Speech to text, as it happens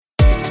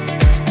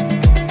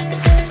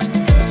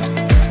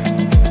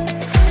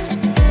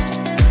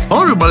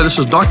everybody. This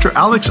is Dr.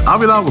 Alex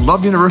Avila with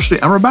Love University,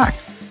 and we're back.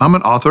 I'm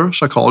an author,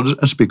 psychologist,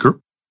 and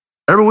speaker.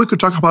 Every week we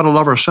talk about how to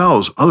love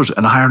ourselves, others,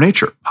 and a higher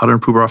nature, how to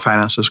improve our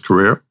finances,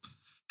 career,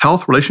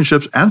 health,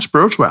 relationships, and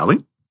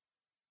spirituality.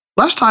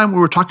 Last time we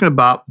were talking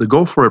about the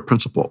go for it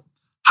principle,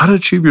 how to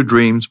achieve your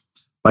dreams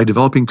by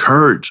developing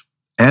courage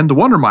and the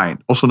wonder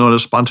mind, also known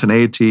as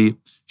spontaneity,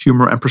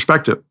 humor, and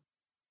perspective.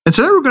 And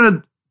today we're going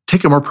to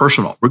take it more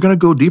personal. We're going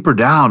to go deeper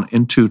down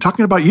into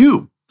talking about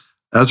you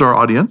as our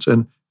audience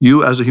and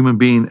you as a human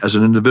being, as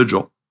an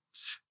individual.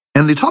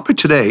 And the topic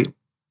today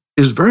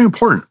is very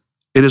important.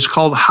 It is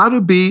called How to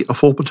Be a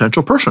Full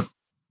Potential Person.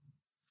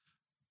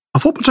 A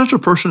full potential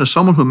person is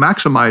someone who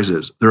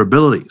maximizes their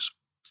abilities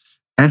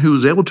and who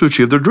is able to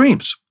achieve their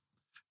dreams.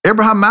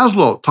 Abraham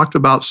Maslow talked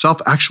about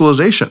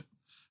self-actualization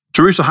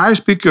to reach the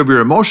highest peak of your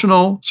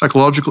emotional,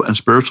 psychological, and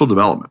spiritual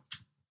development.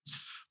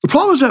 The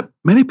problem is that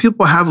many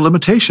people have a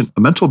limitation,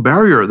 a mental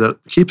barrier that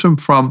keeps them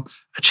from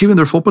achieving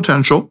their full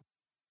potential.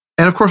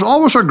 And of course, all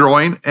of us are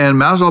growing, and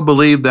Maslow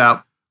believed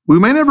that we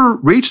may never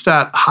reach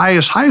that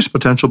highest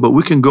potential, but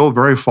we can go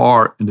very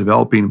far in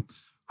developing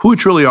who we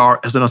truly are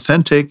as an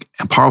authentic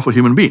and powerful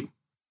human being.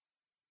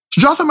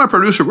 So Jonathan, my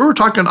producer, we were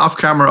talking off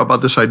camera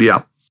about this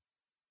idea,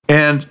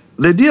 and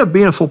the idea of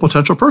being a full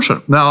potential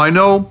person. Now, I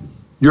know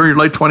you're in your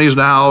late 20s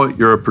now,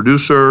 you're a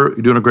producer,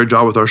 you're doing a great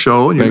job with our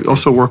show, and you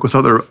also work with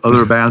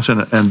other bands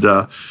and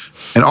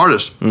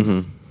artists.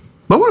 Mm-hmm.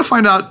 But I want to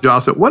find out,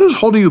 Jonathan, what is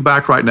holding you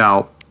back right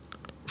now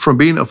from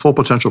being a full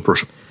potential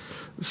person?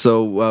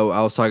 So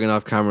I was talking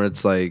off camera.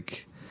 It's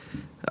like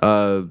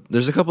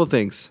there's a couple of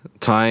things.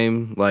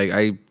 Time, like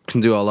I can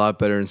do a lot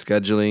better in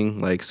scheduling,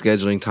 like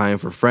scheduling time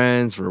for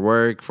friends, for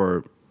work,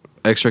 for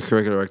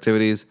extracurricular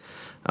activities.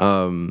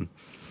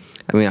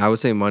 I mean, I would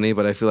say money,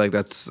 but I feel like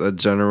that's a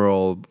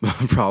general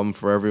problem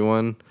for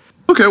everyone.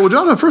 Okay, well,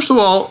 Jonathan, first of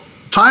all,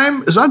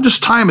 time is not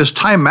just time, it's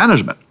time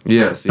management.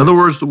 Yes. In other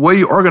words, the way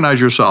you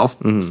organize yourself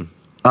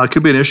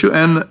could be an issue.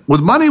 And with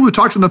money, we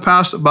talked in the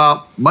past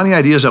about money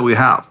ideas that we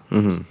have.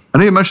 Mm-hmm. I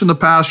know you mentioned in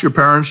the past your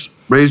parents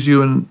raised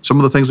you, and some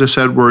of the things they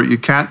said were you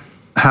can't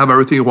have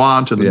everything you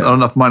want and not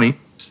enough money.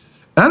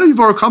 And I know you've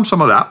overcome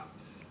some of that.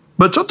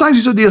 But sometimes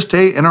these ideas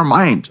stay in our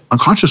mind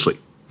unconsciously.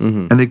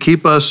 Mm-hmm. And they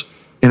keep us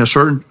in a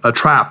certain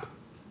trap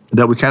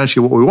that we can't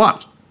achieve what we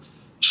want.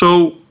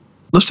 So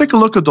let's take a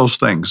look at those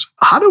things.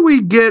 How do we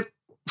get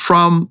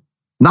from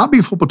not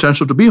being full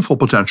potential to being full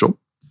potential?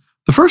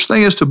 The first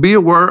thing is to be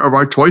aware of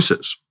our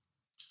choices.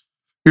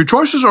 Your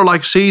choices are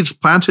like seeds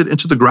planted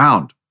into the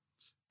ground.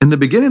 In the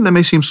beginning, they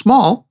may seem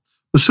small,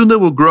 but soon they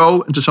will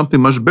grow into something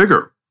much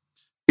bigger,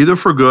 either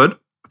for good,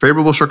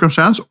 favorable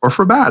circumstance, or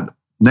for bad,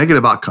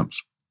 negative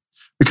outcomes.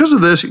 Because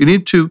of this, you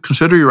need to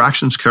consider your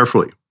actions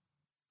carefully.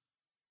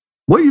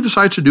 What you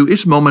decide to do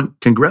each moment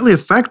can greatly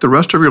affect the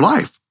rest of your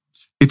life.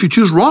 If you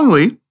choose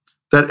wrongly,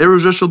 that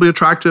irresistibly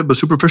attractive but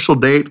superficial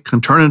date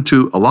can turn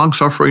into a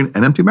long-suffering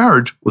and empty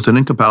marriage with an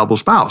incompatible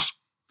spouse.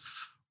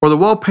 Or the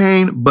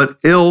well-paying but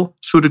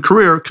ill-suited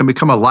career can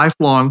become a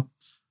lifelong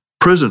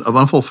prison of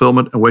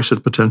unfulfillment and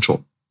wasted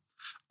potential.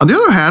 On the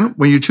other hand,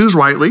 when you choose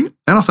rightly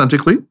and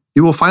authentically,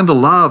 you will find the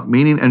love,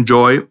 meaning, and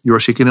joy you are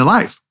seeking in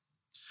life.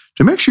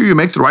 To make sure you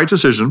make the right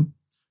decision,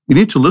 you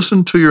need to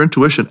listen to your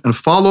intuition and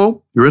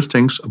follow your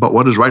instincts about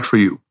what is right for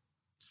you.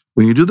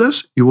 When you do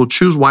this, you will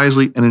choose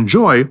wisely and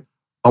enjoy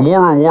a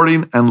more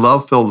rewarding and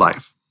love-filled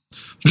life.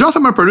 So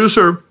Jonathan, my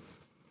producer,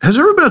 has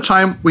there ever been a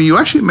time when you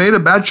actually made a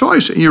bad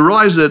choice and you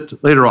realized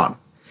it later on?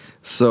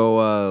 So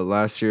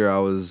last year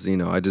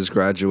I just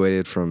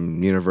graduated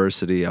from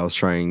university. I was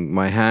trying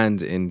my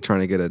hand in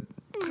trying to get a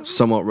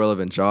somewhat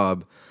relevant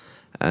job.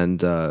 And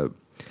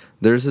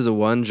there's this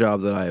one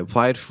job that I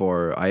applied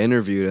for. I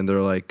interviewed and they're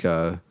like,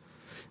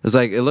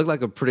 it looked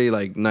like a pretty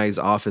like nice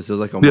office. It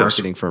was like a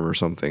marketing firm or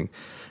something.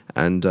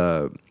 And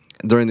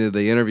during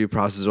the interview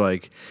process, they're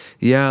like,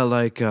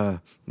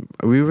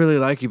 we really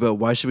like you, but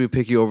why should we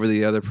pick you over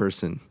the other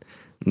person?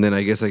 And then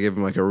I guess I gave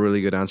him like a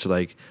really good answer,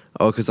 like,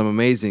 oh, because I'm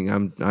amazing.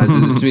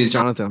 It's me,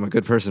 Jonathan. I'm a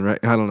good person, right?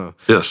 I don't know.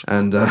 Yes.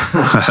 And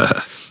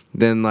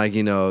then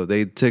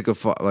they take a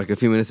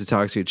few minutes to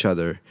talk to each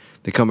other.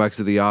 They come back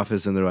to the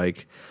office and they're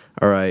like,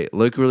 all right,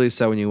 look really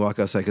sad when you walk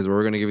outside because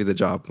we're going to give you the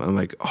job. I'm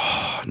like,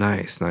 oh,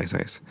 nice. And I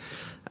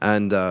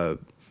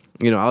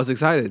was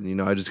excited.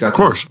 I just got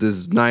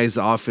this nice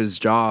office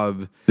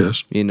job.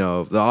 Yes.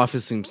 The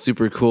office seems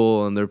super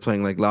cool, and they're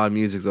playing like loud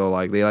music. Though,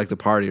 like they like to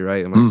party,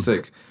 right? I'm like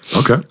sick.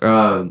 Okay.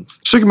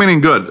 Sick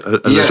meaning good,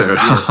 as yes,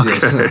 I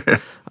say.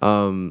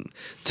 Yes.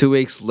 2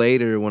 weeks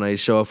later, when I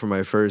show up for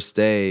my first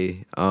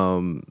day,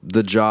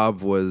 the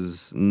job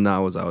was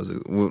not what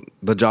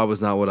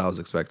I was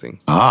expecting.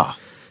 Ah.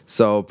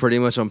 So pretty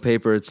much on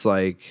paper, it's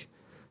like,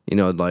 on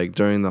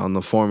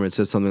the form, it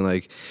says something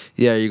like,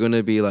 yeah, you're going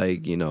to be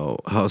like,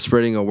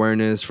 spreading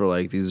awareness for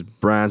like these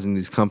brands and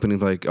these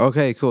companies. Like,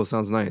 okay, cool.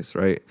 Sounds nice.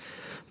 Right.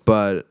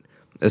 But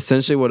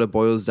essentially what it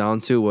boils down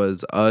to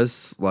was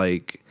us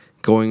like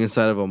going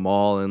inside of a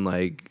mall and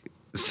like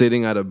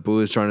sitting at a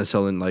booth trying to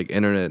sell in like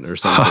internet or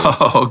something.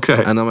 Oh,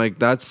 okay. And I'm like,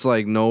 that's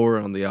like nowhere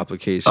on the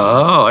application.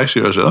 Oh, I see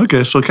what you're saying.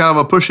 Okay, so kind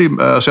of a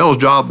pushy sales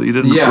job that you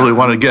didn't really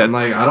want to get. I'm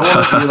like, I don't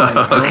want to be like,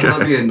 I don't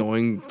want to be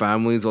annoying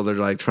families while they're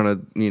like trying to,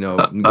 go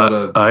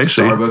to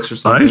Starbucks or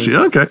something. I see.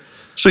 Okay.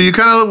 So you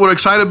kind of were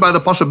excited by the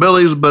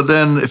possibilities, but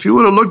then if you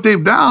would have looked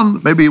deep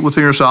down, maybe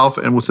within yourself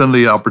and within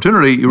the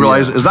opportunity, you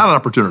realize it's not an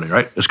opportunity,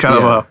 right? It's kind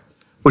of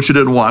what you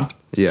didn't want.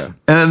 Yeah.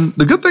 And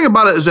the good thing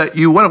about it is that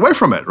you went away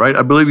from it, right?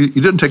 I believe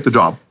you didn't take the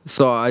job.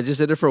 So I just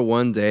did it for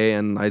one day,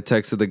 and I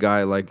texted the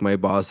guy, like my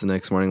boss, the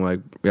next morning, like,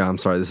 yeah, I'm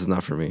sorry, this is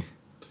not for me.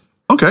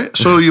 Okay.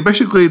 So you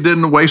basically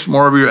didn't waste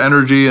more of your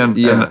energy and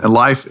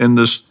life in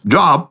this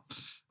job.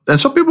 And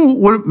some people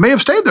may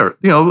have stayed there,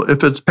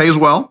 if it pays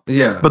well.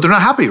 Yeah. But they're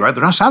not happy, right?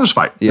 They're not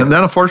satisfied. Yes. And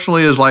then,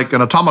 unfortunately, is like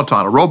an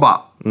automaton, a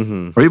robot,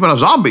 or even a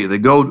zombie. They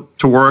go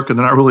to work and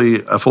they're not really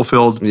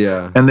fulfilled.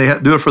 Yeah. And they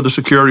do it for the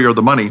security or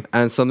the money.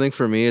 And something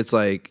for me, it's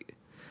like,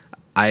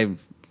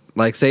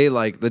 say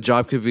the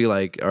job could be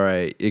like, all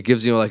right, it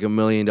gives you like $1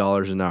 million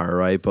an hour,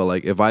 right? But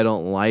like, if I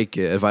don't like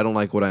it, if I don't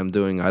like what I'm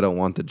doing, I don't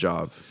want the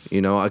job,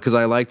 because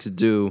I like to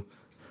do.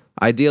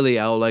 Ideally,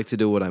 I would like to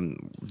do what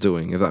I'm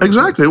doing. If that makes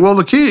Exactly. sense. Well,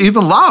 the key,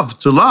 even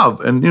to love.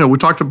 And, we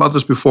talked about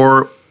this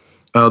before.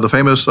 The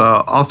famous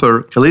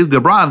author Khalil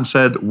Gibran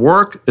said,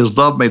 work is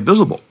love made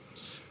visible.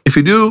 If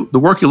you do the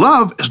work you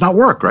love, it's not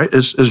work, right?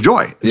 It's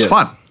joy. It's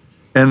fun.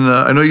 And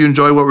I know you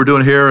enjoy what we're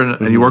doing here,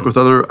 and you work with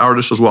other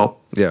artists as well.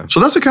 Yeah.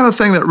 So that's the kind of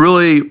thing that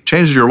really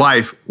changes your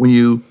life when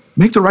you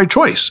make the right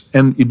choice.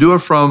 And you do it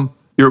from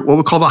what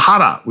we call the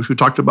hara, which we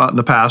talked about in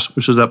the past,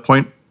 which is that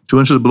point 2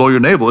 inches below your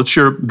navel. It's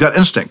your gut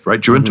instinct,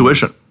 right? Your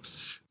intuition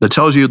that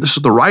tells you this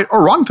is the right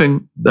or wrong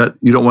thing that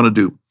you don't want to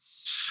do.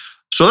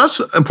 So that's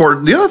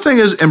important. The other thing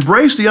is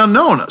embrace the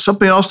unknown,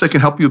 something else that can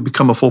help you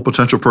become a full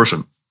potential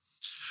person.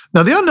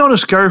 Now, the unknown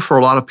is scary for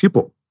a lot of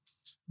people.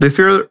 They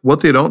fear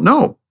what they don't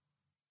know.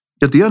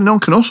 Yet the unknown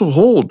can also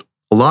hold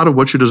a lot of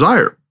what you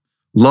desire: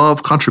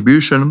 love,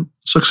 contribution,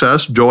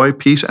 success, joy,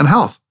 peace, and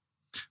health.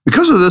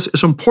 Because of this,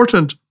 it's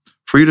important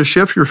for you to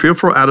shift your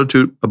fearful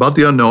attitude about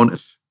the unknown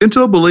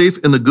into a belief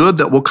in the good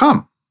that will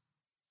come.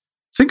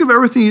 Think of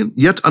everything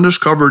yet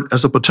undiscovered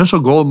as a potential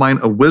gold mine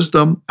of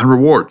wisdom and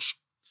rewards,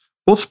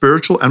 both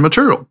spiritual and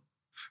material.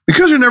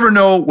 Because you never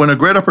know when a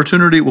great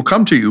opportunity will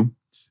come to you,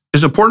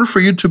 it's important for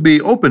you to be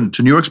open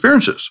to new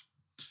experiences.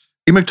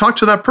 You may talk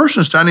to that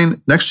person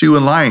standing next to you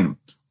in line,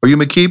 or you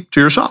may keep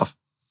to yourself.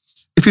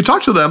 If you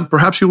talk to them,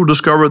 perhaps you will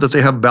discover that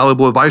they have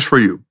valuable advice for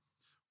you.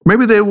 Or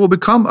maybe they will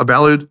become a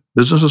valued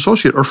business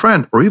associate or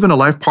friend, or even a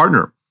life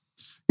partner.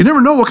 You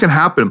never know what can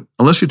happen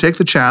unless you take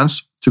the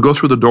chance to go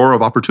through the door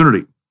of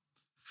opportunity.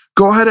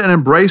 Go ahead and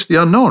embrace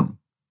the unknown.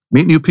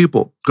 Meet new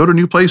people, go to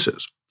new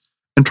places,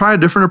 and try a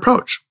different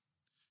approach.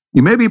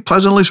 You may be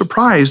pleasantly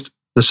surprised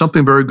that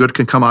something very good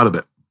can come out of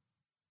it.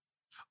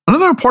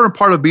 Another important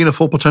part of being a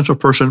full potential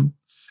person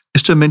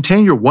is to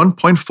maintain your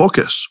one-point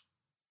focus.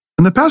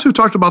 In the past, we've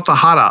talked about the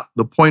hara,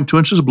 the point 2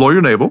 inches below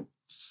your navel,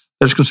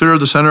 that is considered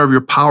the center of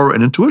your power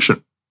and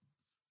intuition.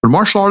 When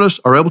martial artists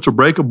are able to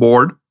break a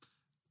board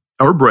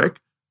or a brick,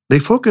 they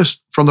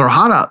focus from their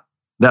hara,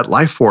 that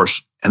life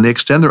force, and they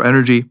extend their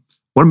energy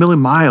 1 million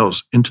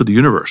miles into the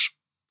universe.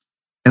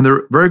 And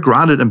they're very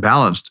grounded and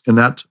balanced in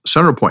that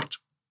center point.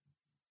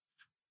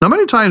 Now,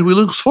 many times we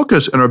lose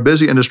focus in our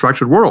busy and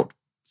distracted world.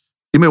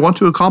 You may want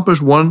to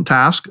accomplish one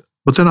task,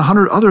 but then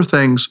 100 other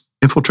things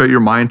infiltrate your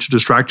mind to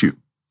distract you.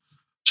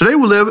 Today,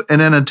 we live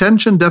in an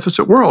attention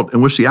deficit world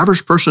in which the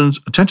average person's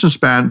attention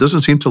span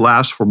doesn't seem to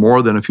last for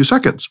more than a few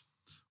seconds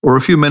or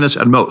a few minutes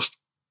at most.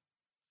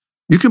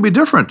 You can be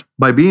different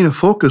by being a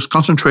focused,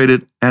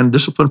 concentrated, and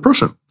disciplined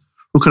person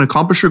who can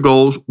accomplish your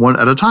goals one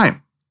at a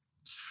time.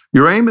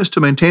 Your aim is to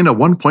maintain a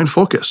one-point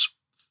focus.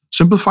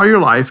 Simplify your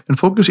life and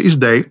focus each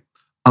day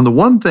on the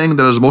one thing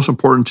that is most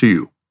important to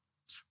you.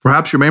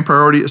 Perhaps your main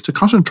priority is to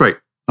concentrate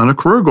on a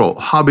career goal,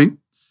 hobby,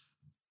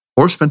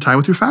 or spend time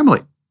with your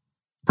family.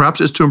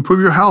 Perhaps it's to improve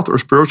your health or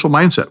spiritual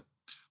mindset.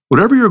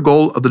 Whatever your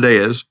goal of the day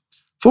is,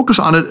 focus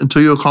on it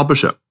until you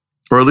accomplish it,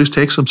 or at least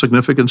take some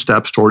significant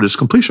steps toward its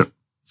completion.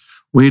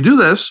 When you do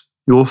this,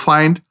 you will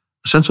find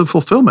a sense of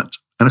fulfillment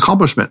and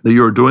accomplishment that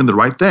you are doing the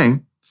right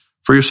thing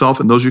for yourself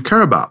and those you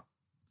care about.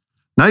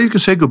 Now you can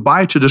say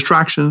goodbye to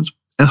distractions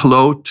and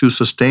hello to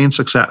sustained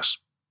success.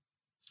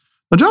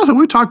 Now, Jonathan,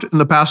 we talked in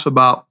the past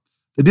about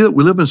the idea that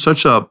we live in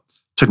such a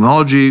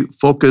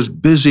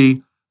technology-focused,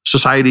 busy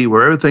society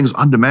where everything's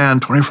on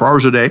demand 24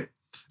 hours a day.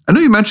 I know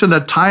you mentioned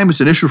that time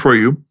is an issue for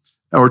you,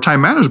 or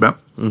time management.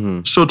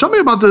 Mm-hmm. So tell me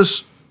about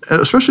this,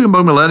 especially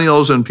among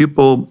millennials and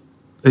people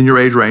in your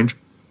age range.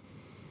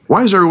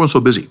 Why is everyone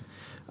so busy?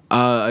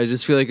 I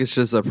just feel like it's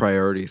just a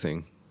priority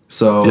thing.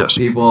 So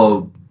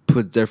people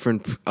put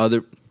different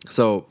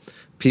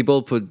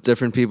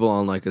people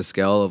on like a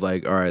scale of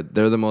like, all right,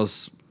 they're the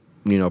most,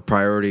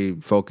 priority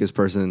focused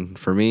person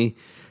for me.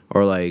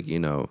 Or like,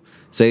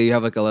 say you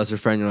have like a lesser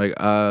friend, you're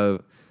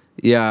like,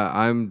 Yeah,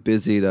 I'm too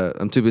busy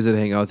to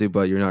hang out with you,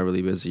 but you're not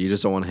really busy. You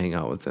just don't want to hang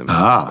out with him.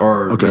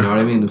 Okay. You know what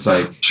I mean? It's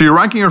like, So you're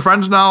ranking your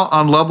friends now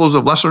on levels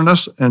of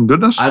lesserness and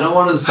goodness? I don't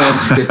want to sound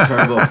like a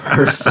terrible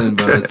person,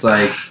 but it's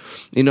like,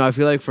 I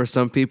feel like for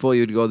some people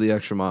you'd go the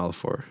extra mile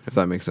for, if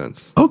that makes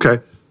sense. Okay.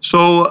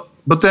 So,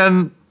 but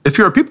then if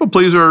you're a people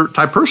pleaser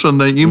type person,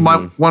 then you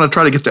might want to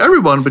try to get to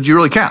everyone, but you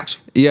really can't.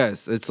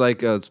 Yes, it's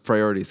like it's a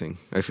priority thing,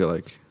 I feel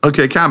like.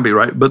 Okay, it can be,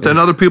 right? But then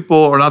other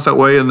people are not that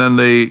way, and then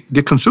they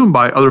get consumed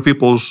by other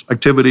people's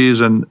activities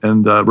and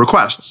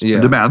requests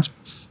and demands.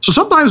 So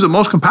sometimes the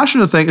most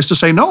compassionate thing is to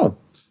say no.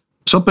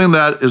 Something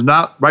that is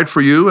not right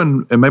for you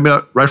and maybe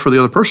not right for the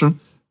other person,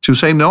 to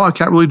say, no, I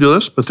can't really do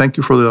this, but thank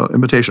you for the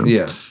invitation.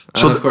 Yeah.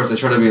 So and of course, I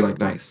try to be like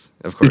nice.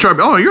 Of course. You try to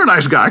be, you're a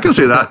nice guy. I can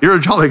say that. You're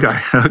a jolly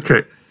guy.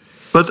 Okay.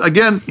 But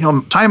again,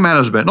 time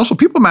management and also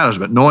people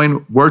management, knowing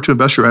where to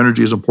invest your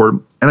energy is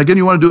important. And again,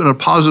 you want to do it in a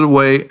positive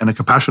way and a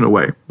compassionate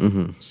way.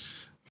 And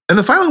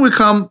then finally, we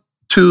come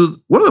to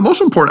one of the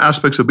most important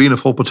aspects of being a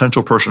full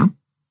potential person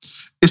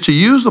is to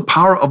use the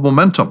power of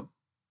momentum.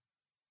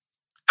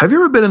 Have you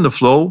ever been in the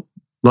flow,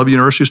 Love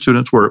University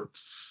students, where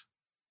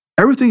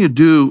everything you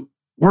do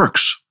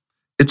works?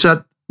 It's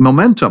that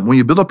momentum when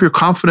you build up your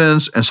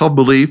confidence and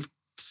self-belief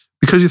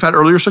because you've had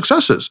earlier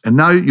successes. And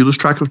now you lose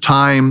track of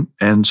time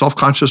and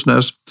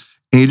self-consciousness,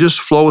 and you just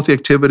flow with the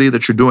activity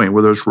that you're doing,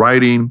 whether it's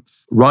writing,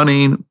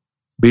 running,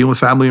 being with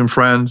family and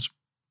friends,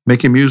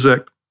 making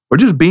music, or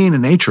just being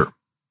in nature.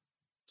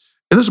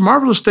 In this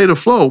marvelous state of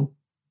flow,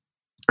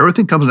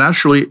 everything comes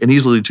naturally and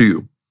easily to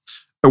you.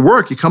 At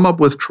work, you come up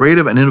with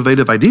creative and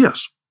innovative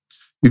ideas.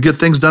 You get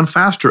things done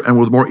faster and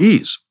with more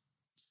ease.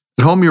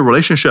 At home, your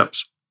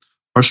relationships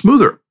are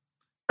smoother.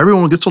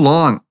 Everyone gets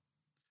along,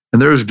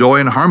 and there is joy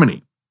and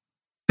harmony.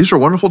 These are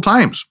wonderful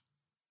times.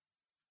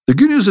 The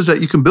good news is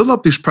that you can build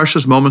up these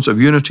precious moments of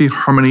unity,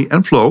 harmony,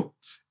 and flow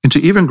into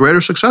even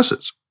greater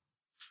successes.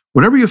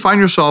 Whenever you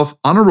find yourself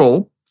on a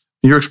roll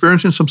and you're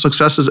experiencing some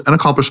successes and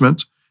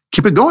accomplishments,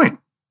 keep it going.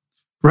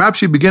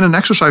 Perhaps you begin an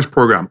exercise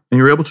program and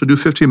you're able to do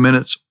 15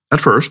 minutes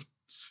at first.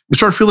 You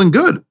start feeling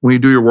good when you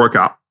do your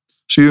workout.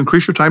 So you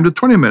increase your time to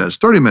 20 minutes,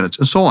 30 minutes,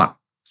 and so on.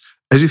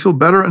 As you feel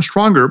better and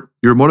stronger,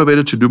 you're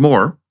motivated to do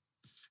more.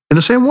 In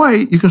the same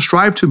way, you can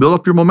strive to build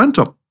up your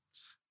momentum.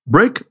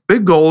 Break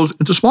big goals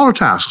into smaller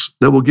tasks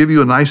that will give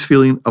you a nice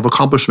feeling of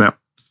accomplishment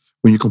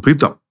when you complete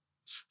them.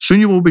 Soon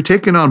you will be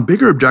taking on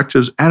bigger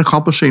objectives and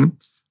accomplishing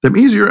them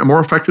easier and more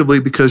effectively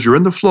because you're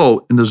in the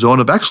flow, in the zone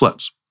of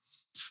excellence.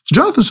 So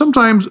Jonathan,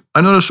 sometimes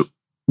I notice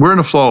we're in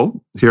a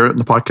flow here in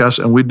the podcast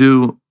and we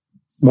do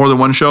more than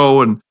one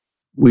show and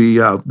we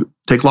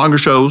take longer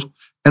shows.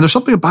 And there's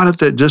something about it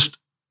that just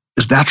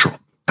is natural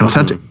and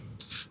authentic.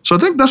 So I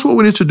think that's what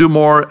we need to do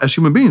more as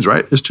human beings,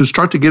 right? Is to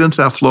start to get into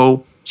that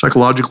flow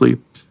psychologically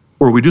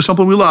where we do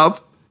something we love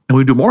and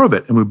we do more of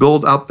it and we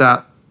build up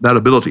that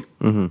ability.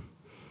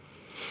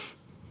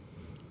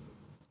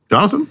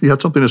 Jonathan, you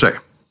had something to say.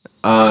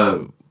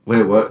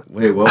 Wait, what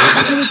was I going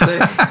to say?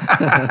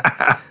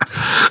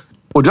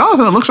 Well,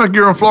 Jonathan, it looks like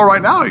you're in flow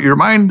right now. Your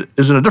mind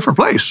is in a different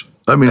place.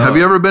 I mean, have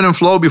you ever been in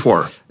flow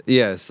before?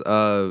 Yes,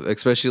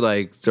 especially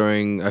like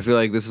during, I feel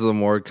like this is a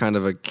more kind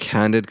of a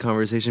candid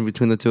conversation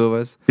between the two of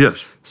us.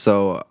 Yes.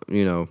 So,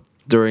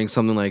 during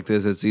something like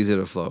this, it's easy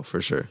to flow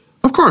for sure.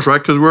 Of course,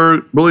 right? Because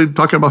we're really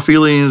talking about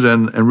feelings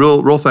and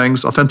real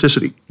things,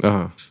 authenticity.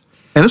 And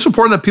it's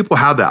important that people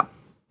have that.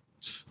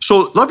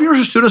 So, Love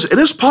University students, it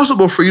is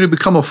possible for you to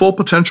become a full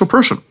potential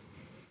person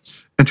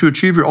and to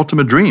achieve your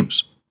ultimate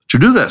dreams. To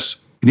do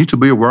this, you need to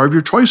be aware of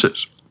your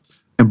choices.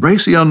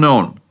 Embrace the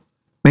unknown.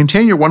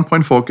 Maintain your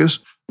one-point focus.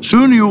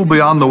 Soon you will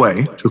be on the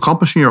way to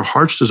accomplishing your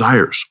heart's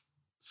desires.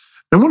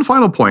 And one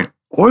final point,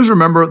 always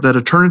remember that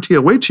eternity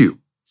awaits you.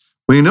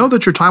 When you know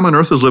that your time on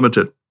earth is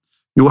limited,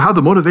 you will have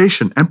the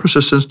motivation and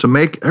persistence to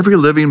make every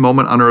living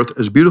moment on earth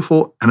as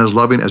beautiful and as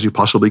loving as you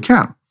possibly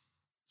can.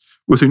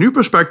 With your new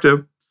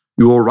perspective,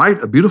 you will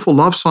write a beautiful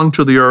love song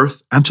to the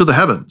earth and to the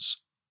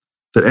heavens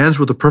that ends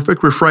with the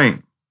perfect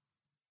refrain.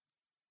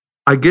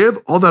 I give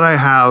all that I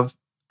have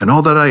and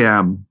all that I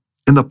am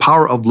in the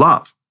power of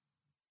love.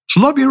 So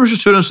Love University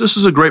students, this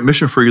is a great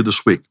mission for you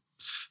this week,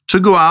 to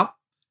go out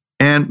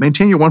and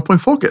maintain your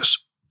one-point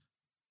focus.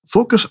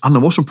 Focus on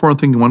the most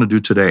important thing you want to do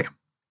today.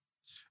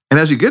 And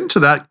as you get into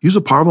that, use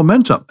the power of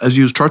momentum. As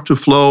you start to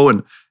flow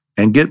and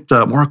get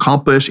more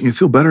accomplished and you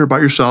feel better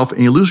about yourself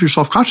and you lose your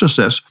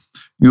self-consciousness,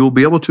 you will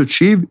be able to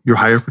achieve your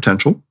higher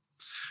potential.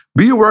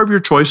 Be aware of your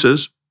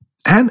choices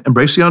and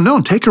embrace the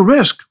unknown. Take a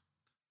risk.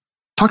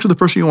 Talk to the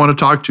person you want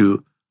to talk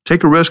to.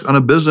 Take a risk on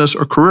a business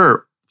or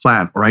career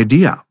plan or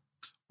idea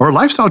or a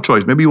lifestyle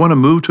choice. Maybe you want to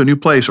move to a new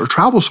place or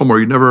travel somewhere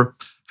you never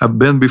have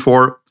been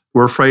before.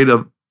 We're afraid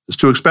of it's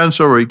too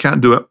expensive or you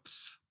can't do it.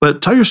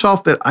 But tell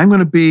yourself that I'm going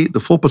to be the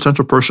full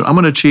potential person. I'm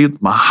going to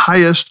achieve my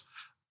highest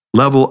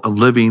level of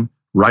living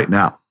right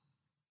now.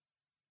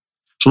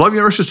 So Love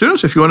University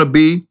students, if you want to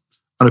be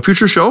on a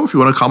future show, if you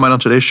want to comment on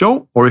today's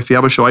show, or if you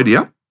have a show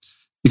idea,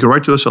 you can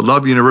write to us at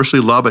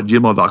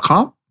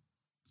loveuniversitylove@gmail.com.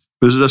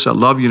 Visit us at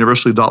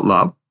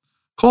loveuniversity.love.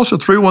 Call us at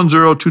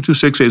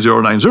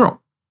 310-226-8090.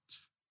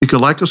 You can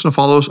like us and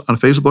follow us on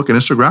Facebook and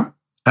Instagram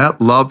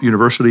at Love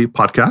University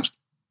Podcast.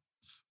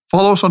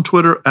 Follow us on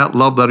Twitter at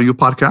Love Letter U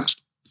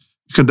Podcast.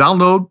 You can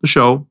download the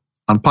show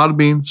on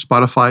Podbean,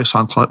 Spotify,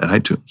 SoundCloud, and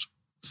iTunes.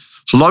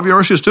 So Love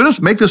University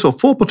students, make this a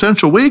full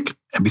potential week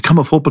and become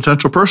a full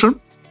potential person.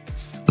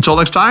 Until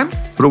next time,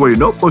 put away your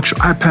notebooks, your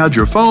iPads,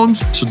 your phones.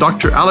 This is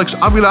Dr. Alex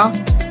Avila.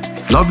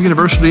 Love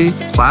University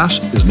class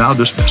is now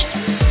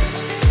dismissed.